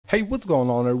Hey, what's going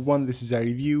on everyone, this is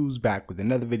iReviews back with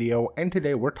another video, and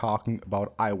today we're talking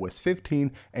about iOS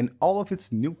 15 and all of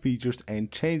its new features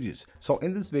and changes. So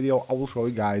in this video I will show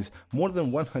you guys more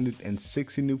than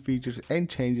 160 new features and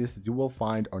changes that you will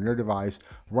find on your device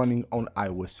running on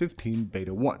iOS 15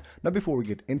 beta 1. Now before we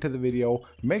get into the video,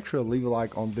 make sure to leave a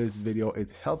like on this video.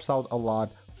 It helps out a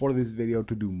lot for this video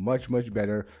to do much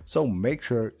better, so make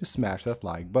sure to smash that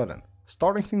like button.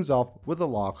 Starting things off with the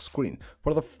lock screen.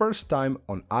 For the first time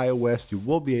on iOS, you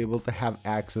will be able to have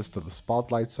access to the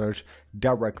Spotlight search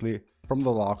directly from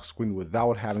the lock screen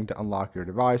without having to unlock your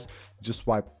device. Just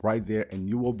swipe right there and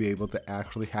you will be able to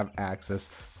actually have access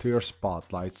to your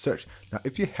Spotlight search. Now,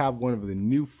 if you have one of the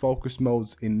new focus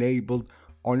modes enabled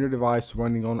on your device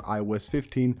running on iOS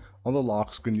 15, on the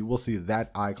lock screen you will see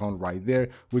that icon right there,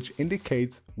 which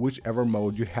indicates whichever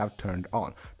mode you have turned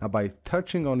on. Now by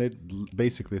touching on it,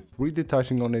 basically 3D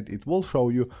touching on it, it will show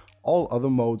you all other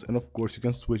modes, and of course you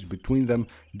can switch between them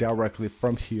directly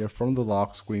from here from the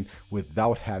lock screen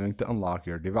without having to unlock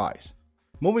your device.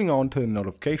 Moving on to the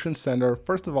notification center,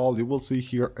 first of all you will see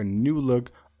here a new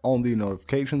look on the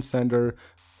notification center,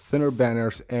 thinner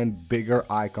banners and bigger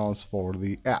icons for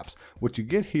the apps. What you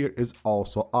get here is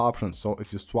also options. So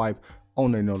if you swipe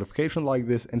on a notification like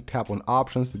this and tap on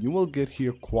options, then you will get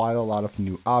here quite a lot of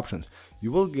new options.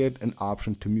 You will get an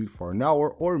option to mute for an hour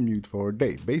or mute for a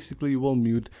day. Basically, you will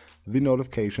mute the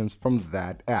notifications from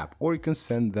that app, or you can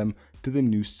send them to the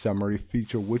new summary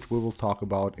feature, which we will talk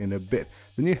about in a bit.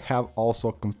 Then you have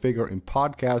also configure in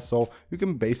podcast, so you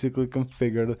can basically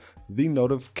configure the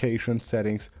notification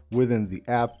settings within the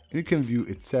app. You can view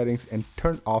its settings and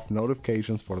turn off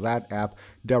notifications for that app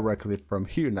directly from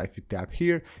here. Now if you tap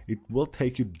here, it will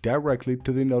take you directly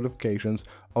to the notifications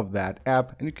of that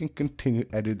app and you can continue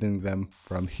editing them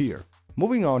from here.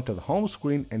 Moving on to the home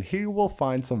screen, and here you will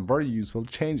find some very useful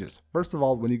changes. First of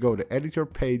all, when you go to edit your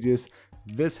pages,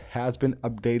 this has been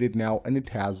updated now and it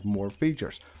has more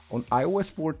features. On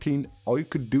iOS 14, all you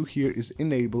could do here is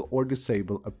enable or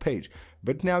disable a page,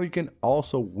 but now you can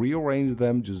also rearrange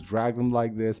them. Just drag them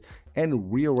like this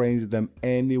and rearrange them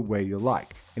any way you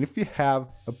like. And if you have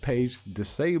a page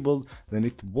disabled, then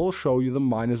it will show you the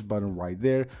minus button right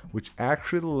there, which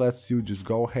actually lets you just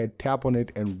go ahead, tap on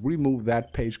it and remove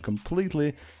that page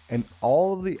completely, and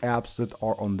all of the apps that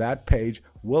are on that page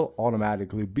will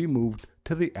automatically be moved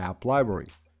to the app library.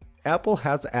 Apple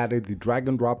has added the drag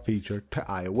and drop feature to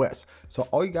iOS. So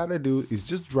all you gotta do is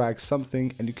just drag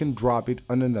something and you can drop it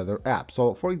on another app.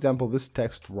 So for example, this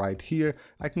text right here,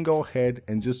 I can go ahead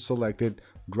and just select it,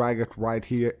 drag it right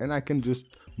here, and I can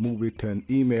just move it to an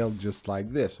email just like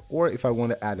this. Or if I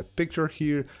want to add a picture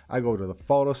here, I go to the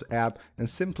Photos app and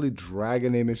simply drag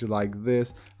an image like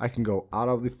this. I can go out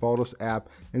of the Photos app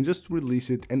and just release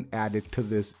it and add it to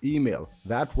this email.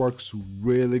 That works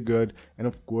really good. And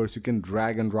of course you can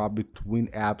drag and drop between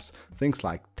apps, things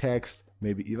like text,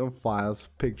 maybe even files,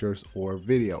 pictures or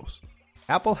videos.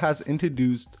 Apple has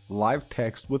introduced live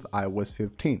text with iOS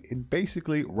 15. It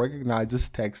basically recognizes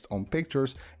text on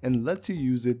pictures and lets you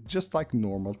use it just like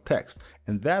normal text.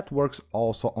 And that works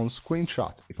also on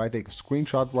screenshots. If I take a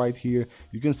screenshot right here,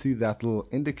 you can see that little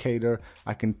indicator.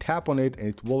 I can tap on it and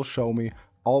it will show me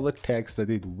all the text that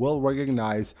it will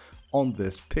recognize on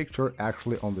this picture,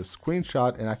 actually on the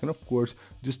screenshot. And I can of course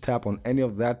just tap on any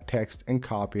of that text and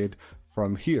copy it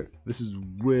from here. This is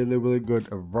really good,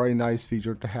 a very nice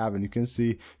feature to have, and you can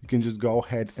see you can just go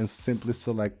ahead and simply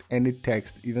select any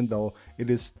text even though it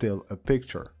is still a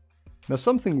picture. Now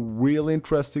something really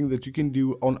interesting that you can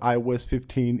do on iOS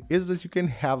 15 is that you can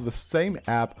have the same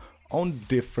app on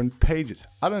different pages.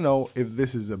 I don't know if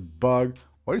this is a bug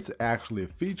or it's actually a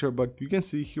feature, but you can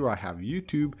see here I have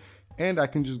YouTube, and I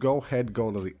can just go ahead,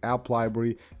 go to the app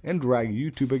library and drag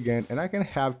YouTube again, and I can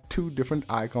have two different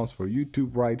icons for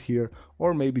YouTube right here,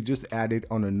 or maybe just add it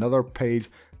on another page.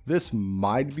 This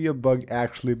might be a bug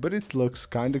actually, but it looks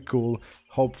kind of cool.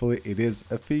 Hopefully it is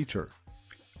a feature.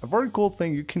 A very cool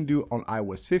thing you can do on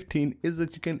iOS 15 is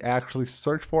that you can actually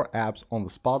search for apps on the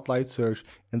Spotlight search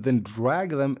and then drag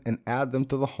them and add them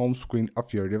to the home screen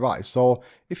of your device. So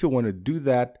if you want to do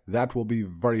that, that will be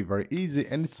very easy,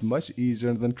 and it's much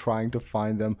easier than trying to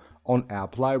find them on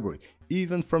app library.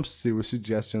 Even from Siri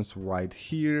suggestions right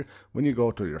here, when you go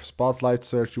to your Spotlight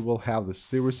search, you will have the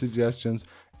Siri suggestions,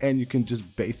 and you can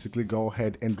just basically go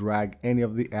ahead and drag any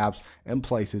of the apps and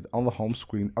place it on the home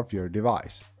screen of your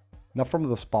device. Now from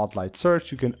the Spotlight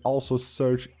search, you can also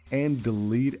search and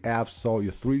delete apps. So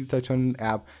you 3D touch on an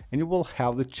app and you will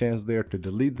have the chance there to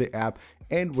delete the app.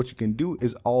 And what you can do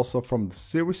is also from the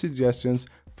Siri suggestions,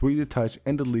 3D touch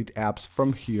and delete apps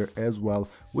from here as well,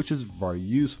 which is very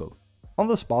useful. On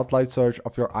the Spotlight search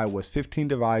of your iOS 15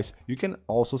 device, you can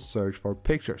also search for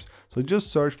pictures. So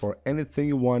just search for anything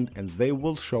you want and they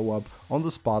will show up on the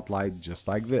Spotlight just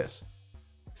like this.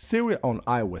 Siri on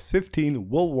iOS 15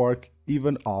 will work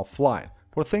even offline.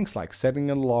 For things like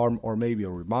setting an alarm or maybe a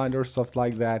reminder, stuff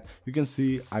like that, you can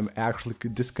see I'm actually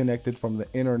disconnected from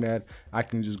the internet. I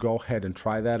can just go ahead and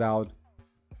try that out.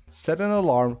 Set an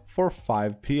alarm for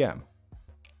 5 p.m.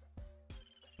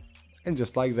 And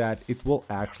just like that, it will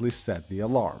actually set the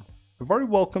alarm. A very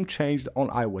welcome change on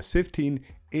iOS 15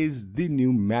 is the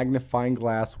new magnifying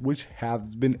glass, which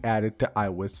has been added to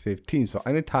iOS 15. So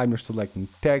anytime you're selecting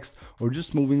text or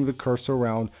just moving the cursor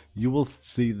around, you will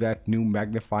see that new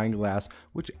magnifying glass,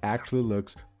 which actually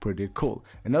looks pretty cool.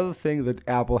 Another thing that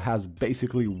Apple has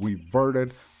basically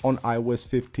reverted on iOS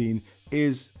 15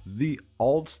 is the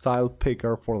old style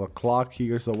picker for the clock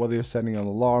here. So whether you're setting an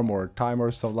alarm or a timer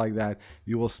or stuff like that,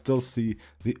 you will still see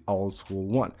the old school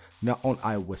one. Now on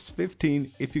iOS 15,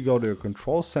 if you go to your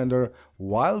control center,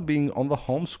 while being on the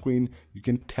home screen, you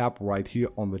can tap right here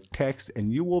on the text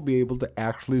and you will be able to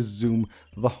actually zoom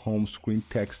the home screen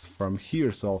text from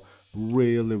here. So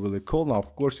really cool. Now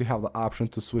of course you have the option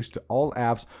to switch to all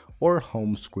apps or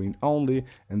home screen only,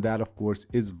 and that of course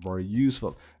is very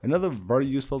useful. Another very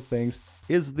useful thing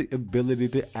is the ability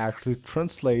to actually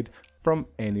translate from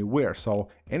anywhere. So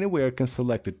anywhere can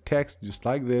select a text just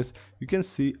like this. You can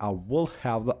see I will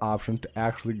have the option to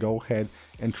actually go ahead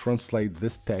and translate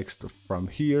this text from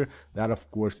here. That of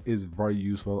course is very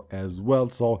useful as well.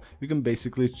 So you can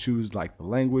basically choose like the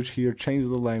language here, change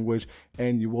the language,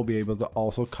 and you will be able to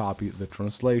also copy the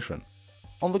translation.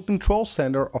 On the control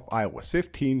center of iOS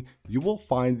 15, you will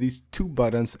find these two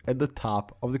buttons at the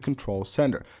top of the control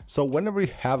center. So whenever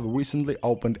you have recently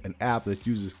opened an app that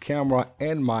uses camera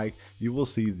and mic, you will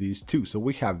see these two. So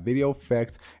we have video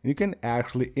effects, and you can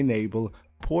actually enable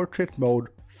portrait mode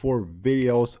for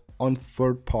videos on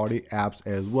third-party apps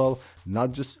as well,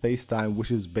 not just FaceTime,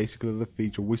 which is basically the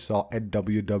feature we saw at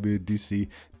WWDC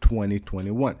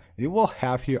 2021. You will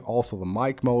have here also the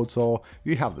mic mode, so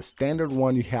you have the standard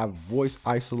one, you have voice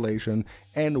isolation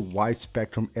and wide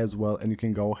spectrum as well, and you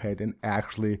can go ahead and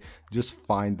actually just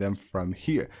find them from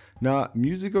here. Now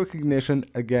music recognition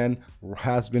again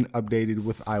has been updated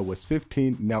with iOS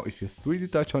 15. Now if you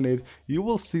 3D touch on it, you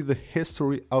will see the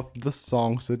history of the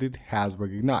songs that it has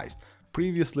recognized.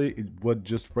 Previously, it would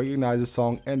just recognize a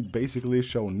song and basically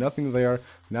show nothing there.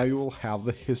 Now you will have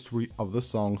the history of the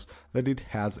songs that it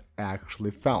has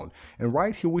actually found. And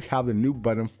right here we have the new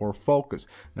button for focus.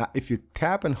 Now if you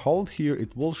tap and hold here,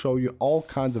 it will show you all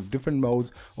kinds of different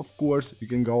modes. Of course, you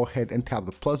can go ahead and tap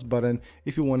the plus button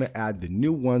if you want to add the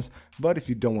new ones. But if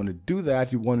you don't want to do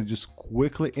that, you want to just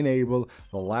quickly enable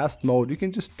the last mode, you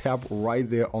can just tap right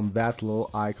there on that little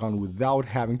icon without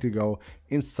having to go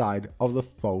inside of the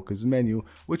focus menu,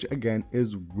 which again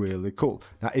is really cool.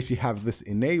 Now if you have this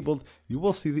enabled, you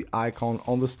will see the icon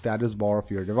on the status bar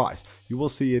of your device. You will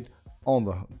see it on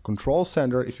the control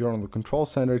center. If you're on the control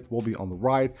center, it will be on the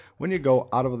right. When you go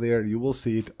out of there, you will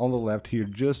see it on the left here,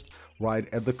 just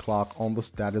right at the clock on the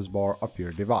status bar of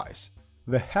your device.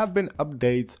 There have been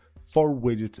updates for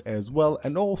widgets as well,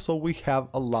 and also we have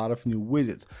a lot of new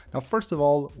widgets. Now first of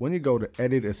all, when you go to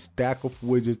edit a stack of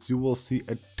widgets, you will see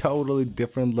a totally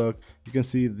different look. You can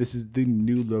see this is the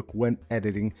new look when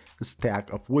editing a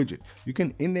stack of widget. You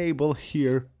can enable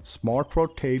here smart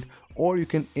rotate, or you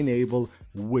can enable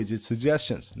widget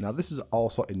suggestions. Now this is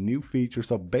also a new feature,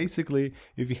 so basically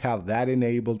if you have that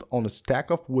enabled on a stack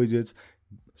of widgets,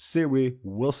 Siri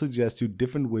will suggest you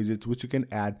different widgets which you can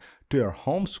add to your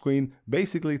home screen.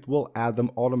 Basically it will add them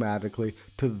automatically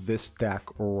to this stack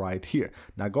right here.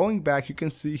 Now going back, you can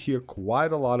see here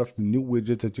quite a lot of new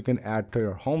widgets that you can add to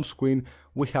your home screen.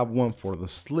 We have one for the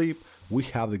sleep, we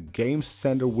have the game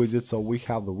center widget, so we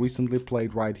have the recently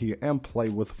played right here and play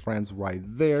with friends right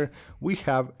there. We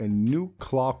have a new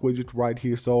clock widget right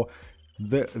here, so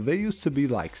they used to be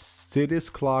like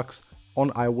cities clocks on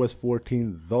iOS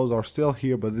 14. Those are still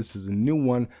here, but this is a new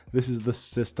one. This is the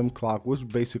system clock, which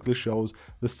basically shows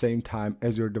the same time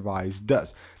as your device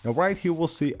does. Now right here we'll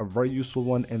see a very useful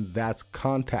one, and that's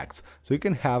contacts. So you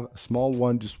can have a small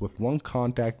one just with one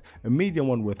contact, a medium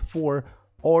one with 4,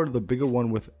 or the bigger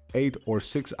one with 8 or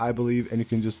 6 I believe, and you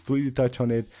can just 3D touch on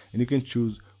it and you can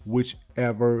choose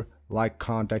whichever like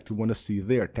contact you want to see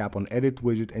there. Tap on edit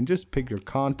widget and just pick your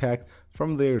contact.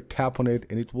 From there, tap on it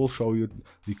and it will show you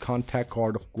the contact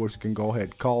card. Of course, you can go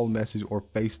ahead, call, message, or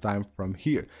FaceTime from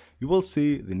here. You will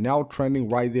see the now trending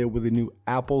right there with the new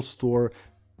Apple Store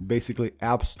basically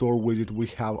App Store widget. We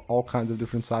have all kinds of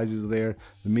different sizes there,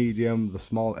 the medium, the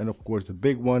small, and of course the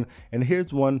big one. And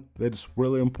here's one that's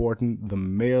really important, the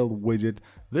mail widget.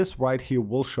 This right here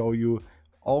will show you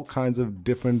all kinds of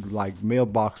different like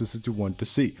mailboxes that you want to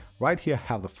see. Right here I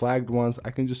have the flagged ones.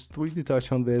 I can just 3D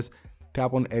touch on this,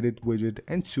 tap on edit widget,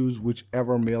 and choose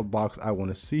whichever mailbox I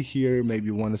want to see here. Maybe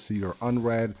you want to see your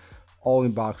unread, all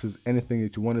inboxes, anything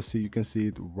that you want to see, you can see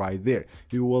it right there.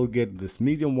 You will get this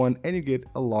medium one and you get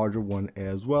a larger one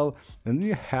as well. And then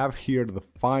you have here the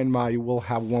FindMy. You will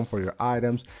have one for your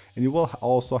items, and you will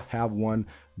also have one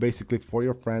basically for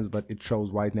your friends, but it shows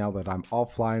right now that I'm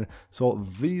offline. So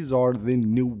these are the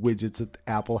new widgets that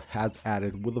Apple has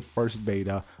added with the first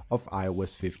beta of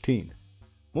iOS 15.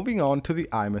 Moving on to the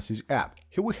iMessage app,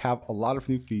 here we have a lot of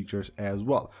new features as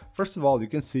well. First of all, you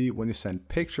can see when you send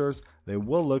pictures, they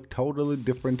will look totally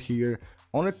different here.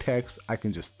 On a text, I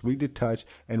can just 3D touch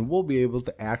and we'll be able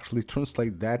to actually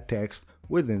translate that text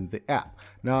within the app.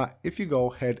 Now, if you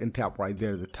go ahead and tap right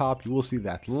there at the top, you will see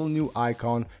that little new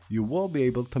icon. You will be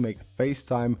able to make a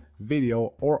FaceTime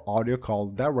video or audio call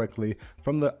directly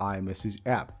from the iMessage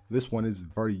app. This one is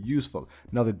very useful.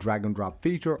 Now, the drag and drop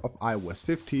feature of iOS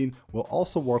 15 will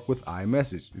also work with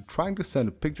iMessage. You're trying to send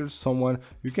a picture to someone,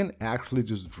 you can actually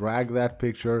just drag that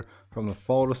picture from the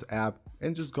Photos app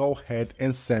and just go ahead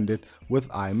and send it with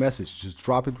iMessage. Just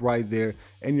drop it right there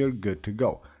and you're good to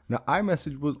go. Now,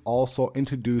 iMessage will also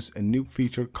introduce a new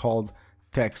feature called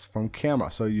text from camera.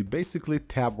 So you basically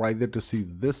tap right there to see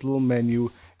this little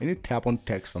menu and you tap on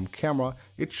text from camera.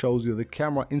 It shows you the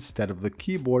camera instead of the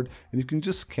keyboard, and you can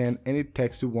just scan any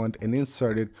text you want and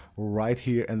insert it right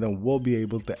here, and then we'll be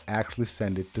able to actually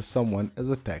send it to someone as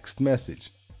a text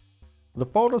message. The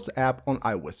Photos app on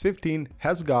iOS 15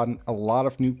 has gotten a lot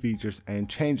of new features and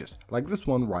changes, like this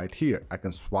one right here. I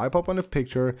can swipe up on a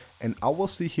picture and I will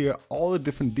see here all the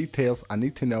different details I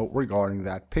need to know regarding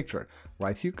that picture.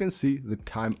 Right here you can see the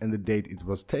time and the date it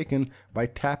was taken. By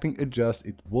tapping adjust,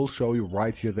 it will show you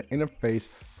right here the interface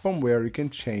from where you can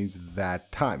change that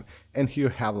time. And here you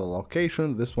have the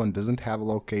location. This one doesn't have a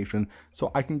location, so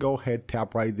I can go ahead,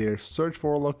 tap right there, search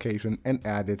for a location and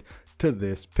add it to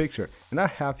this picture. And I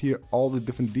have here all the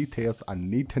different details I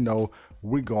need to know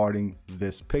regarding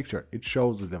this picture. It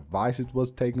shows the device it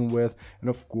was taken with, and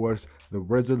of course the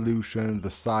resolution, the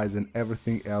size, and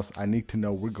everything else I need to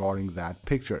know regarding that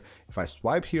picture. If I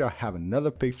swipe here, I have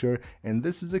another picture, and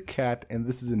this is a cat, and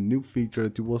this is a new feature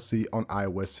that you will see on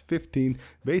iOS 15.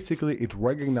 Basically, it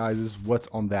recognizes what's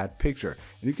on that picture,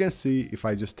 and you can see if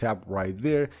I just tap right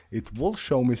there, it will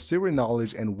show me Siri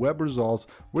knowledge and web results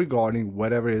regarding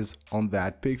whatever is on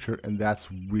that picture, and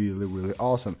that's really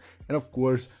awesome. And of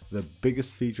course, the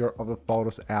biggest feature of the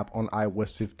Photos app on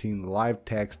iOS 15, live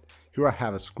text. Here I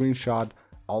have a screenshot.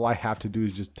 All I have to do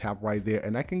is just tap right there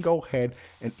and I can go ahead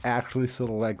and actually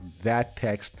select that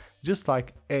text just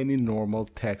like any normal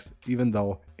text, even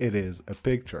though it is a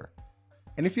picture.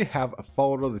 And if you have a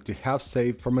photo that you have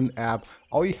saved from an app,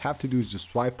 all you have to do is just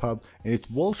swipe up and it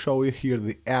will show you here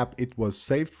the app it was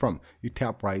saved from. You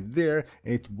tap right there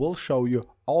and it will show you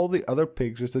all the other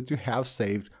pictures that you have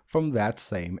saved from that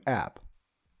same app.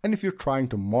 And if you're trying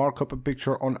to mark up a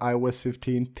picture on iOS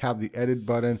 15, tap the edit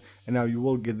button and now you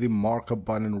will get the markup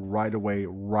button right away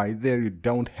right there. You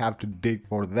don't have to dig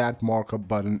for that markup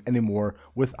button anymore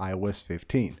with iOS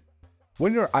 15.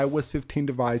 When your iOS 15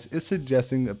 device is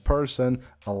suggesting a person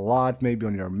a lot, maybe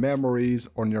on your memories,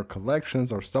 on your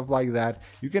collections or stuff like that,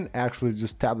 you can actually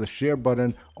just tap the share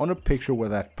button on a picture where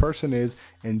that person is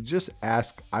and just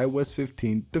ask iOS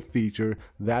 15 to feature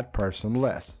that person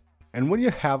less. And when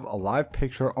you have a live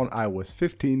picture on iOS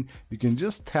 15, you can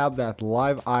just tap that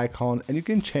live icon and you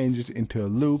can change it into a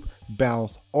loop,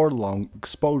 bounce, or long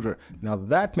exposure. Now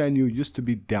that menu used to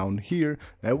be down here.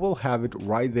 I will have it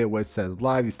right there where it says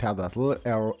live. You tap that little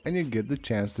arrow and you get the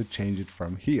chance to change it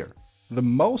from here. The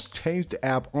most changed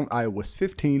app on iOS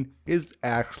 15 is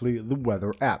actually the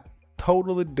weather app.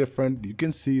 Totally different. You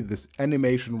can see this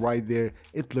animation right there.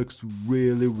 It looks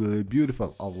really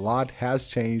beautiful. A lot has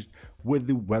changed with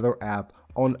the weather app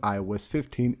on iOS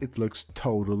 15. It looks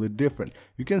totally different.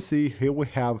 You can see here we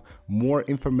have more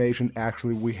information.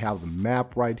 Actually, we have the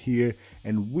map right here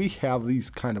and we have these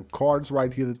kind of cards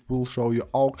right here that will show you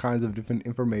all kinds of different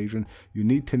information you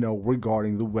need to know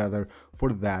regarding the weather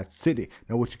for that city.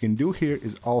 Now what you can do here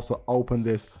is also open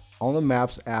this on the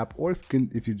Maps app, or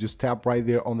if you just tap right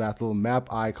there on that little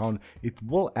map icon, it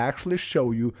will actually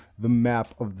show you the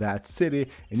map of that city,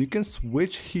 and you can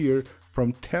switch here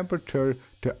from temperature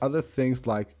to other things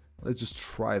like, let's just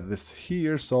try this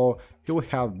here. So here we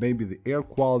have maybe the air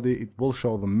quality. It will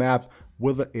show the map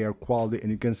with the air quality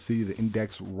and you can see the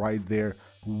index right there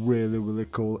really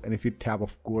cool. And if you tap,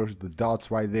 of course, the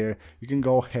dots right there, you can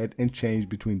go ahead and change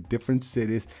between different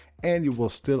cities, and you will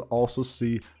still also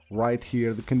see right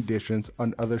here the conditions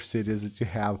on other cities that you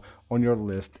have on your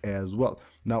list as well.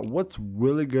 Now what's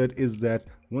really good is that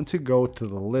once you go to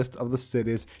the list of the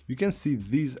cities, you can see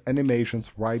these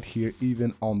animations right here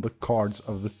even on the cards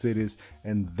of the cities,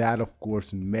 and that of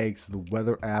course makes the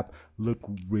weather app look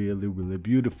really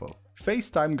beautiful.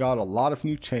 FaceTime got a lot of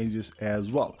new changes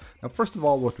as well. Now first of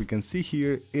all, what we can see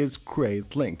here is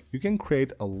create link. You can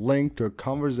create a link to a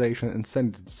conversation and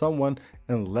send it to someone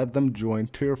and let them join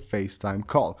to your FaceTime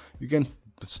call. You can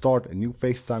start a new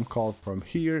FaceTime call from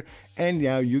here, and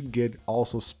now you get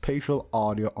also spatial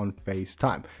audio on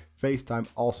FaceTime. FaceTime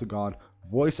also got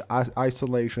voice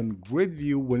isolation, grid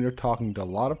view when you're talking to a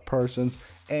lot of persons,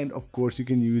 and of course you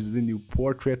can use the new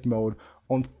portrait mode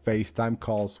on FaceTime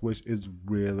calls, which is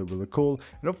really cool.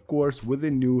 And of course, with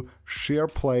the new share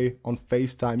play on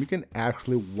FaceTime, you can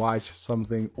actually watch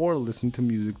something or listen to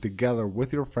music together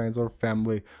with your friends or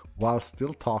family while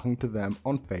still talking to them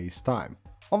on FaceTime.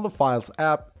 On the Files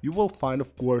app, you will find,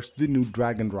 of course, the new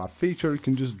drag and drop feature. You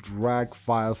can just drag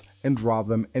files and drop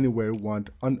them anywhere you want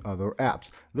on other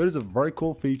apps. There's a very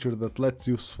cool feature that lets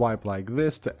you swipe like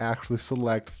this to actually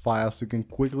select files. You can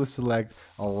quickly select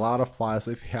a lot of files.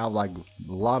 If you have like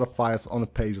a lot of files on a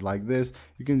page like this,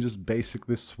 you can just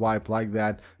basically swipe like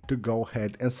that to go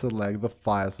ahead and select the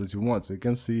files that you want. So you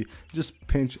can see, just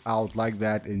pinch out like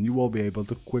that and you will be able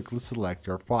to quickly select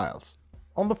your files.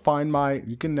 On the FindMy,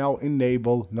 you can now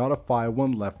enable notify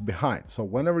when left behind. So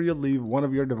whenever you leave one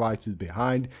of your devices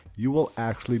behind, you will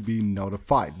actually be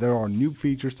notified. There are new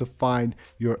features to find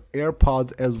your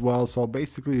AirPods as well. So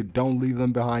basically you don't leave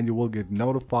them behind, you will get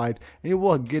notified and you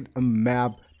will get a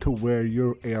map to where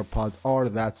your AirPods are.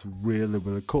 That's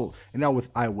really cool. And now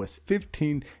with iOS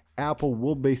 15, Apple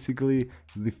will basically,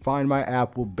 the Find My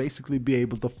app will basically be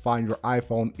able to find your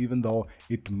iPhone even though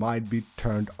it might be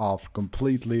turned off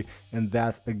completely, and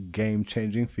that's a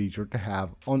game-changing feature to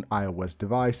have on iOS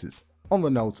devices. On the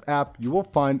Notes app, you will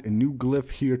find a new glyph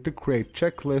here to create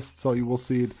checklists, so you will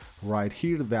see it right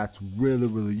here. That's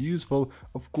really useful.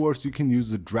 Of course, you can use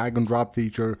the drag and drop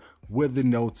feature with the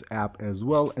Notes app as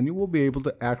well, and you will be able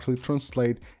to actually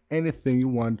translate anything you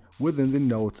want within the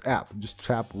Notes app. Just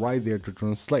tap right there to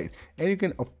translate, and you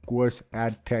can of course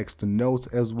add text to Notes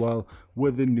as well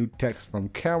with the new text from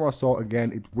camera. So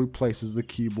again, it replaces the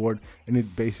keyboard and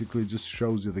it basically just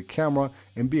shows you the camera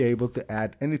and be able to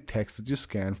add any text that you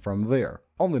scan from there.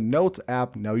 On the Notes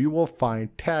app, now you will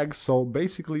find tags. So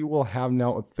basically you will have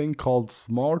now a thing called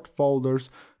smart folders.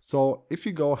 So if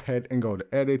you go ahead and go to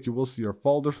edit, you will see your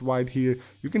folders right here.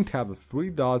 You can tap the three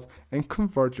dots and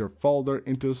convert your folder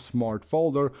into a smart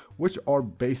folder, which are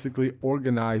basically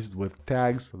organized with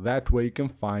tags. That way you can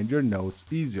find your notes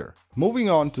easier. Moving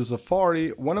on to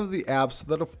Safari, one of the apps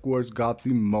that of course got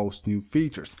the most new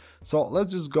features. So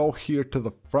let's just go here to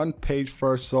the front page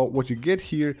first. So what you get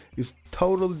here is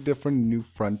totally different new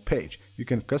front page. You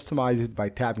can customize it by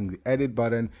tapping the edit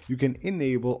button. You can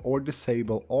enable or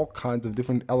disable all kinds of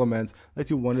different elements that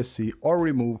you want to see or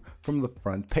remove from the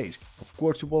front page. Of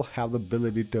course, you will have the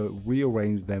ability to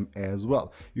rearrange them as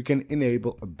well. You can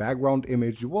enable a background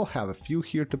image. You will have a few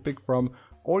here to pick from,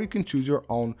 or you can choose your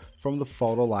own from the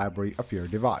photo library of your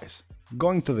device.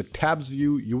 Going to the tabs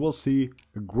view, you will see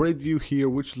a grid view here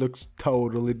which looks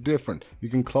totally different. You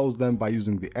can close them by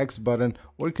using the X button,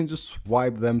 or you can just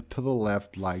swipe them to the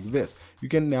left like this. You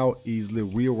can now easily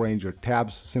rearrange your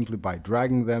tabs simply by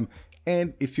dragging them,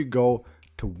 and if you go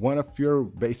to one of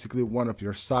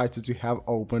your sites that you have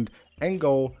opened and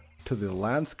go to the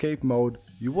landscape mode,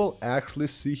 you will actually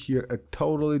see here a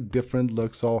totally different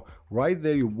look. So right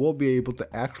there you will be able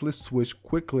to actually switch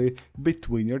quickly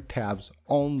between your tabs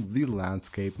on the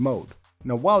landscape mode.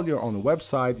 Now while you're on the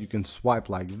website, you can swipe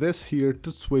like this here to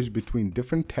switch between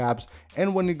different tabs,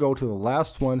 and when you go to the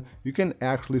last one, you can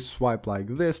actually swipe like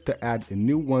this to add a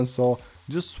new one. So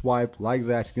just swipe like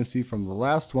that, you can see from the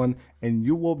last one, and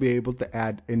you will be able to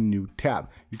add a new tab.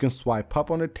 You can swipe up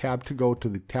on a tab to go to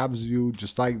the tabs view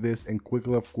just like this, and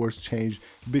quickly of course change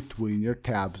between your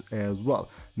tabs as well.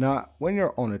 Now when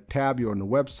you're on a tab, you're on the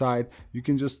website, you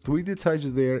can just 3D touch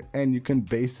there and you can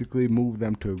basically move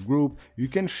them to a group. You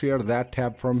can share that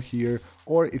tab from here,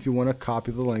 or if you want to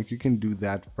copy the link, you can do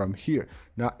that from here.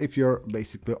 Now if you're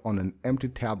basically on an empty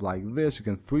tab like this, you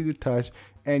can 3D touch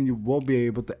and you will be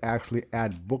able to actually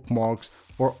add bookmarks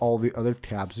for all the other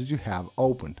tabs that you have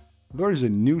opened. There is a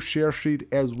new share sheet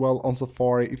as well on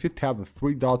Safari. If you tap the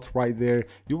three dots right there,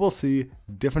 you will see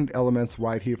different elements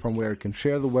right here from where you can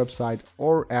share the website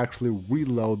or actually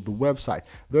reload the website.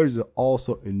 There is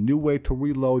also a new way to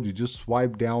reload. You just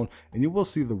swipe down and you will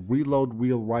see the reload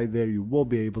wheel right there. You will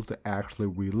be able to actually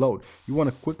reload. You want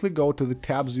to quickly go to the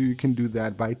tabs view. You can do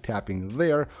that by tapping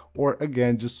there, or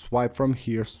again just swipe from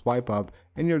here, swipe up,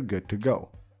 and you're good to go.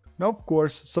 Now, of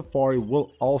course, Safari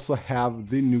will also have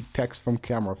the new text from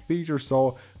camera feature.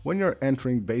 So when you're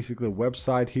entering basically a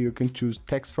website here, you can choose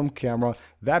text from camera.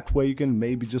 That way you can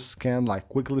maybe just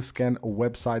quickly scan a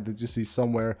website that you see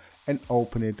somewhere and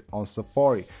open it on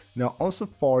Safari. Now on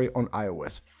Safari on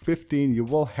iOS 15, you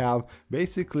will have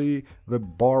basically the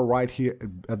bar right here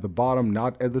at the bottom,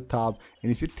 not at the top.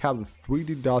 And if you tap the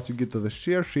 3D dots, you get to the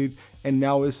share sheet. And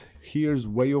now here's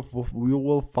where you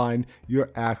will find your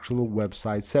actual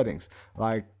website settings,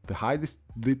 like to hide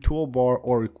the toolbar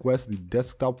or request the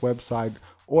desktop website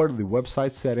or the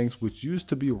website settings, which used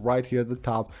to be right here at the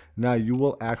top. Now you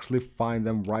will actually find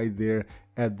them right there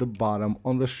at the bottom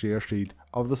on the share sheet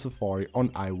of the Safari on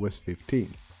iOS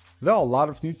 15. There are a lot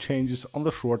of new changes on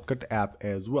the shortcut app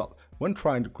as well. When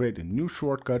trying to create a new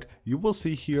shortcut, you will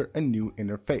see here a new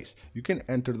interface. You can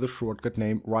enter the shortcut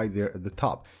name right there at the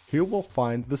top. Here we'll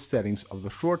find the settings of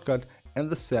the shortcut and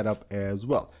the setup as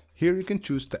well. Here you can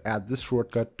choose to add this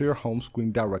shortcut to your home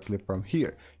screen directly from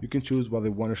here. You can choose whether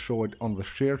you want to show it on the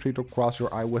share sheet across your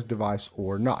iOS device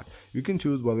or not. You can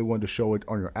choose whether you want to show it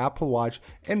on your Apple Watch.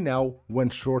 And now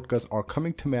when shortcuts are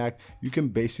coming to Mac, you can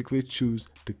basically choose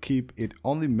to keep it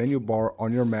on the menu bar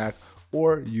on your Mac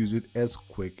or use it as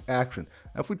quick action.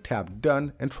 If we tap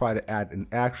done and try to add an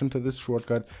action to this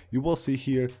shortcut, you will see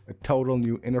here a total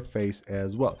new interface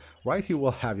as well. Right here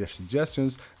we'll have your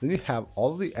suggestions, then you have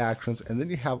all of the actions, and then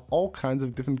you have all kinds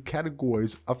of different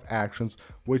categories of actions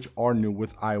which are new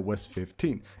with iOS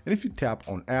 15. And if you tap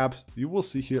on apps, you will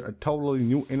see here a totally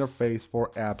new interface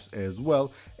for apps as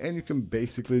well. And you can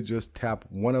basically just tap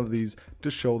one of these to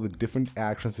show the different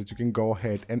actions that you can go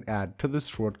ahead and add to this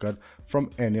shortcut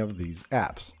from any of these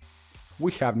apps.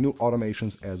 We have new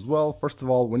automations as well. First of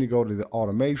all, when you go to the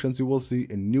automations, you will see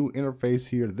a new interface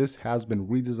here. This has been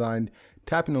redesigned.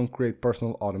 Tapping on create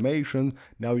personal automation,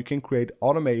 now you can create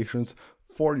automations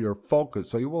for your focus.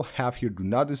 So you will have here do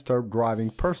not disturb, driving,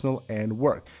 personal, and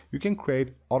work. You can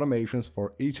create automations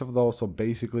for each of those. So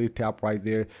basically tap right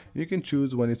there. You can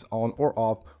choose when it's on or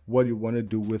off what you want to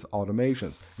do with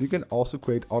automations. You can also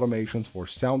create automations for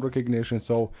sound recognition.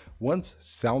 So once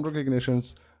sound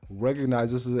recognitions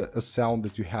recognizes a sound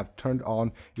that you have turned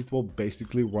on, it will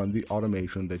basically run the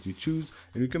automation that you choose,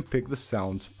 and you can pick the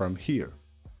sounds from here.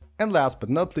 And last but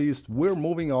not least, we're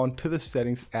moving on to the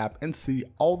settings app and see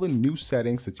all the new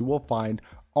settings that you will find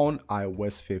on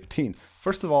iOS 15.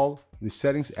 First of all, the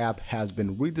settings app has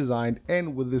been redesigned,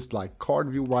 and with this card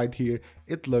view right here,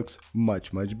 it looks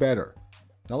much better.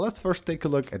 Now let's first take a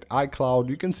look at iCloud.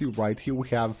 You can see right here we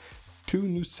have two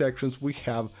new sections. We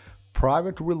have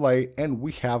private relay and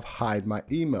we have hide my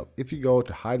email. If you go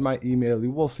to hide my email,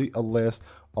 you will see a list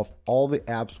of all the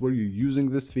apps where you're using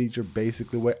this feature,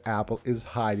 basically where Apple is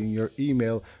hiding your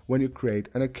email when you create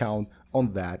an account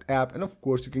on that app. And of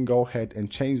course you can go ahead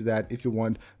and change that if you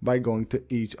want by going to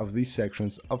each of these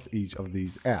sections of each of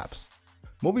these apps.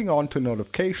 Moving on to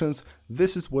notifications,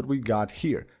 this is what we got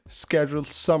here, scheduled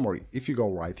summary. If you go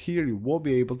right here, you will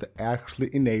be able to actually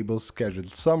enable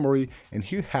scheduled summary, and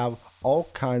here you have all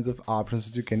kinds of options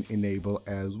that you can enable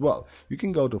as well. You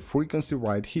can go to frequency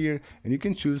right here, and you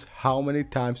can choose how many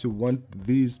times you want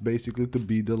these basically to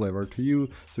be delivered to you.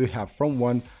 So you have from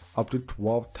 1 up to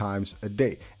 12 times a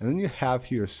day. And then you have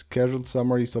here scheduled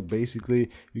summary. So basically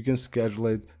you can schedule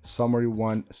it summary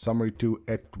 1, summary 2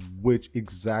 at which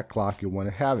exact clock you want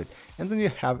to have it. And then you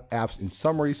have apps in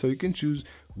summary. So you can choose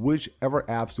whichever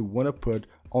apps you want to put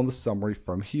on the summary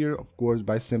from here, of course,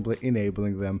 by simply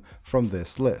enabling them from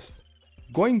this list.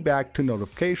 Going back to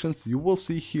notifications, you will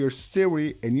see here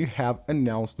Siri and you have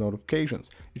announced notifications.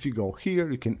 If you go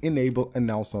here, you can enable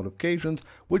announced notifications,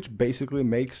 which basically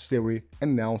makes Siri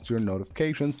announce your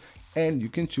notifications, and you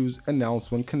can choose announce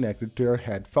when connected to your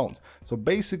headphones. So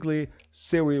basically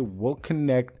Siri will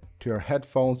connect to your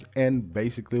headphones and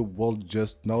basically will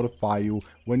just notify you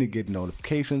when you get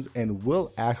notifications and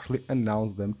will actually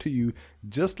announce them to you,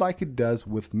 just like it does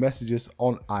with messages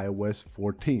on iOS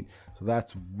 14. So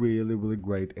that's really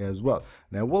great as well.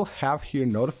 Now we'll have here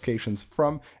notifications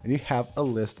from, and you have a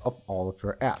list of all of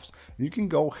your apps. And you can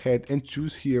go ahead and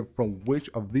choose here from which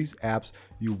of these apps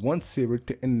you want Siri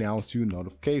to announce you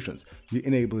notifications. You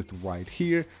enable it right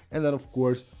here, and then of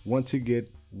course once you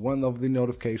get one of the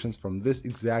notifications from this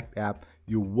exact app,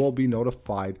 you will be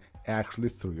notified actually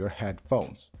through your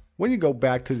headphones. When you go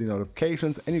back to the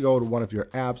notifications and you go to one of your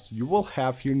apps, you will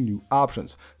have here new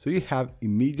options. So you have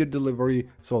immediate delivery.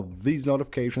 So these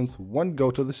notifications, when go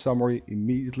to the summary,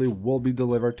 immediately will be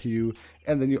delivered to you.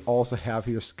 And then you also have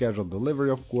here scheduled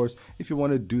delivery. Of course, if you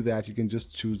want to do that, you can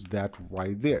just choose that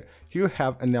right there. Here you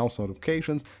have announced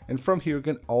notifications, and from here you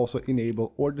can also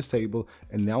enable or disable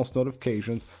announced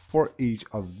notifications for each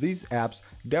of these apps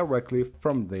directly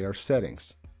from their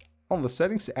settings. On the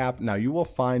settings app, now you will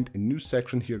find a new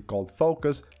section here called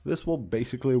focus. This will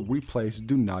basically replace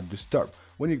do not disturb.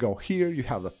 When you go here, you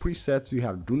have the presets, you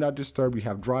have do not disturb, you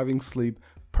have driving, sleep,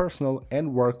 personal,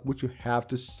 and work, which you have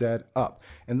to set up.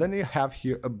 And then you have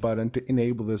here a button to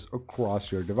enable this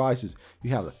across your devices.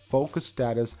 You have the focus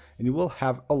status, and you will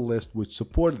have a list which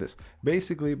support this.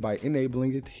 Basically, by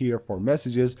enabling it here for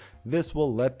messages, this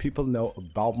will let people know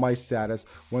about my status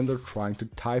when they're trying to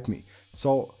type me.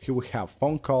 So here we have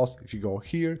phone calls. If you go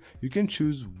here, you can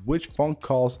choose which phone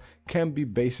calls can be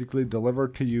basically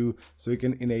delivered to you. So you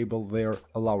can enable their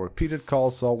allow repeated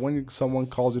calls. So when someone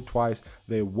calls you twice,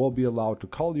 they will be allowed to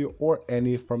call you, or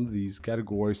any from these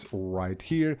categories right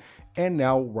here. And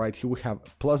now right here we have a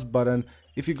plus button.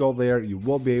 If you go there, you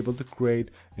will be able to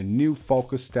create a new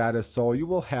focus status. So you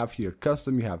will have here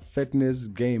custom, you have fitness,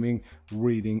 gaming,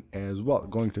 reading as well.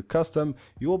 Going to custom,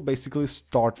 you will basically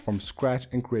start from scratch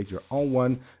and create your own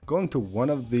one. Going to one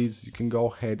of these, you can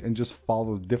go ahead and just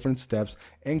follow different steps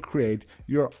and create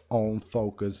your own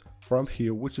focus from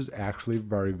here, which is actually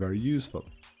very useful.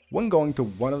 When going to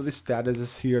one of the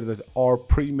statuses here that are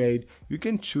pre-made, you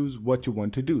can choose what you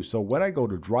want to do. So when I go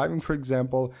to driving, for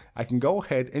example, I can go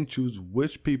ahead and choose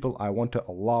which people I want to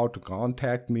allow to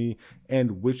contact me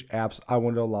and which apps I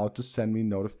want to allow to send me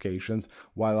notifications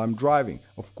while I'm driving.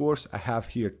 Of course, I have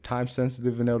here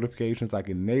time-sensitive notifications. I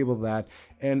can enable that,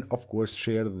 and of course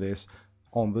share this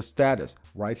on the status.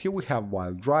 Right here we have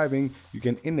while driving, you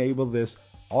can enable this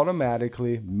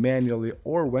automatically, manually,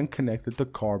 or when connected to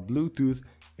car Bluetooth,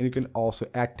 and you can also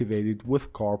activate it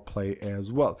with CarPlay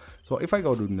as well. So if I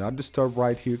go to not disturb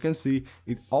right here, you can see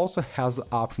it also has the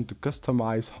option to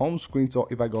customize home screen. So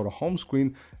if I go to home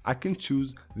screen, I can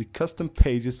choose the custom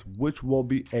pages which will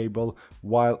be able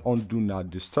while on do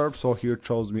not disturb. So here it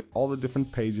shows me all the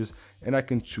different pages and I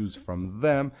can choose from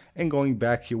them. And going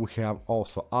back here, we have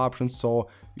also options. So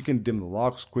you can dim the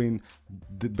lock screen,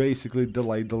 basically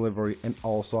delay delivery, and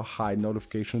also hide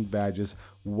notification badges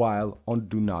while on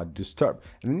do not disturb.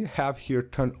 And then you have here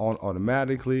turn on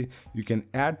automatically. You can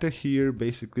add to here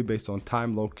basically based on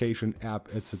time, location, app,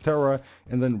 etc.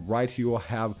 And then right here you'll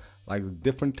have like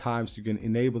different times you can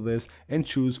enable this and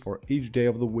choose for each day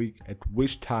of the week at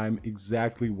which time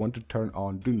exactly want to turn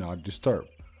on do not disturb.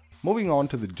 Moving on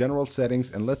to the general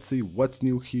settings, and let's see what's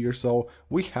new here. So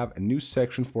we have a new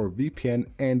section for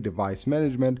VPN and device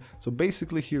management. So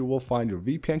basically here we'll find your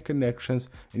VPN connections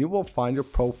and you will find your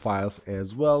profiles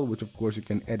as well, which of course you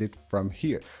can edit from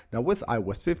here. Now with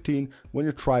iOS 15, when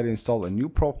you try to install a new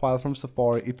profile from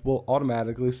Safari, it will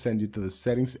automatically send you to the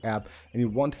settings app and you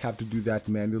won't have to do that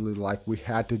manually like we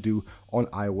had to do on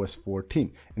iOS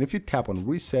 14. And if you tap on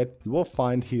reset, you will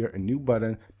find here a new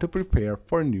button to prepare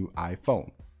for a new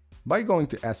iPhone. By going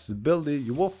to accessibility,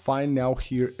 you will find now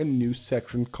here a new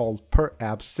section called per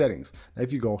app settings. Now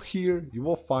if you go here, you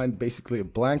will find basically a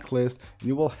blank list and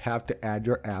you will have to add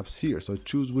your apps here. So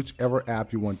choose whichever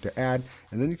app you want to add,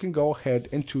 and then you can go ahead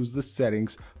and choose the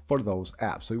settings for those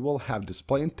apps. So you will have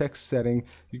display and text setting.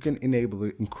 You can enable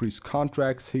the increase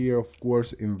contracts here, of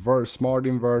course, invert, smart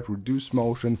invert, reduce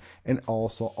motion, and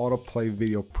also autoplay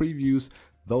video previews.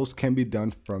 Those can be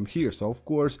done from here. So of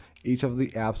course, each of the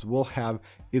apps will have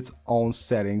its own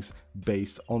settings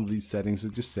based on these settings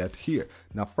that you set here.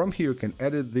 Now from here, you can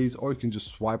edit these, or you can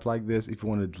just swipe like this if you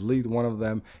want to delete one of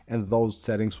them, and those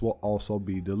settings will also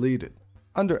be deleted.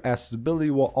 Under accessibility,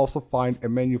 you will also find a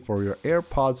menu for your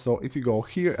AirPods. So if you go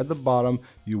here at the bottom,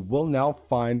 you will now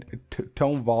find a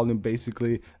tone volume,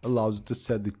 basically allows you to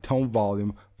set the tone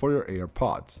volume for your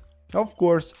AirPods. Now, of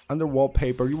course, under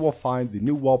wallpaper, you will find the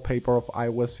new wallpaper of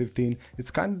iOS 15.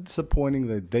 It's kind of disappointing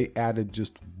that they added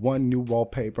just one new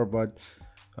wallpaper, but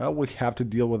we have to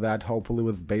deal with that. Hopefully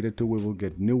with beta 2, we will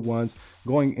get new ones.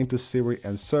 Going into Siri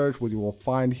and search, what you will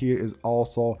find here is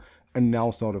also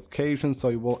announce notifications. So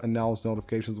you will announce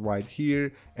notifications right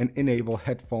here and enable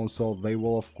headphones. So they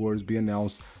will, of course, be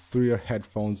announced through your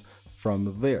headphones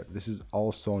from there. This is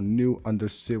also new under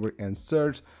Siri and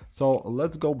search. So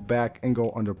let's go back and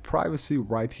go under privacy.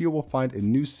 Right here we'll find a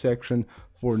new section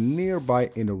for nearby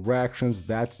interactions.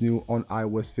 That's new on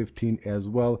iOS 15 as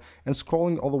well. And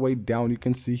scrolling all the way down, you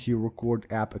can see here record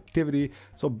app activity.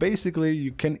 So basically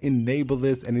you can enable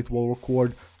this and it will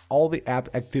record all the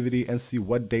app activity and see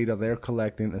what data they're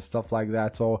collecting and stuff like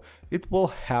that. So it will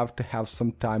have to have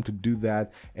some time to do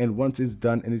that, and once it's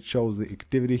done and it shows the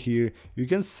activity here, you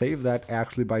can save that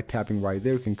actually by tapping right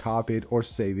there. You can copy it or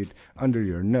save it under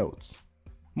your notes.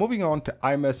 Moving on to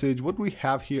iMessage, what we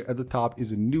have here at the top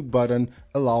is a new button,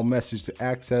 allow message to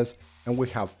access, and we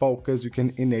have focus. You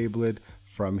can enable it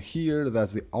from here.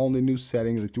 That's the only new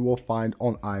setting that you will find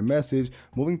on iMessage.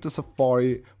 Moving to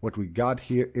Safari, what we got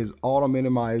here is auto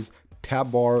minimize,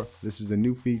 tab bar. This is the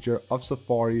new feature of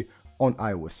Safari on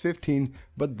iOS 15,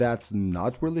 but that's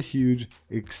not really huge.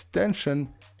 Extension,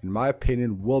 in my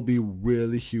opinion, will be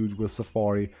really huge with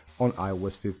Safari on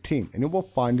iOS 15, and you will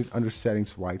find it under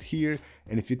settings right here.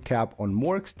 And if you tap on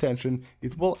more extension,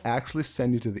 it will actually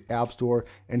send you to the App Store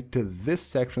and to this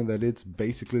section that it's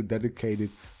basically dedicated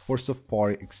for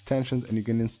Safari extensions, and you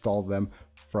can install them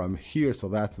from here. So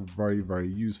that's very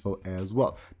useful as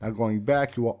well. Now going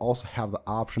back, you will also have the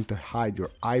option to hide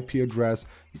your IP address.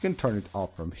 You can turn it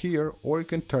off from here, or you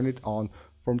can turn it on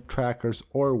from trackers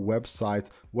or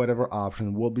websites. Whatever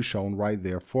option will be shown right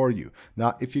there for you.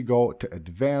 Now if you go to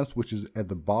advanced, which is at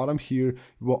the bottom here,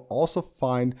 you will also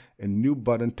find a new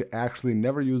button to actually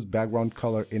never use background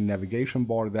color in navigation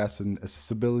bar. That's an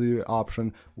accessibility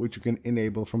option which you can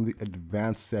enable from the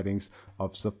advanced settings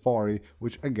of Safari,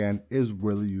 which again is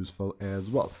really useful as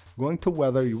well. Going to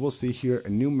weather, you will see here a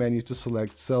new menu to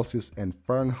select Celsius and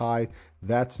Fahrenheit.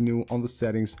 That's new on the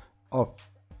settings of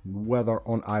weather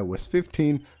on iOS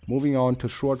 15. Moving on to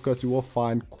shortcuts, you will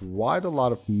find quite a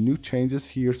lot of new changes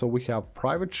here. So we have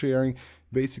private sharing,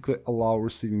 basically allow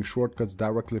receiving shortcuts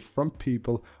directly from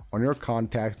people on your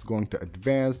contacts. Going to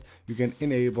advanced, you can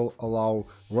enable allow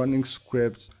running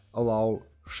scripts, allow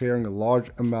sharing large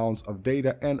amounts of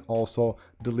data, and also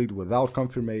delete without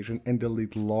confirmation and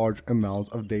delete large amounts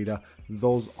of data.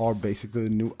 Those are basically the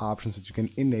new options that you can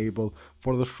enable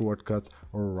for the shortcuts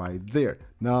right there.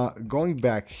 Now going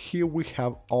back here, we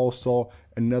have also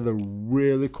another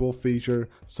really cool feature.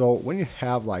 So when you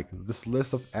have like this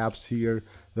list of apps here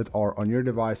that are on your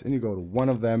device and you go to one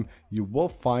of them, you will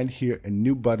find here a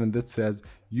new button that says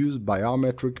use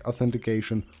biometric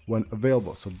authentication when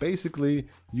available. So basically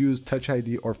use Touch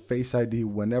ID or Face ID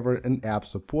whenever an app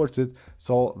supports it,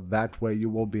 so that way you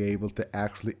will be able to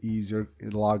actually easier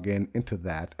log in into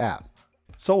that app.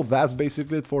 So that's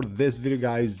basically it for this video,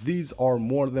 guys. These are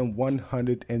more than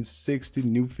 160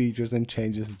 new features and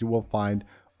changes that you will find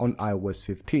on iOS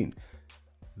 15.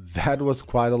 That was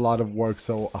quite a lot of work,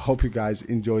 so I hope you guys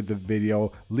enjoyed the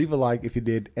video. Leave a like if you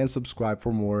did and subscribe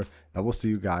for more. I will see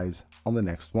you guys on the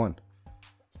next one.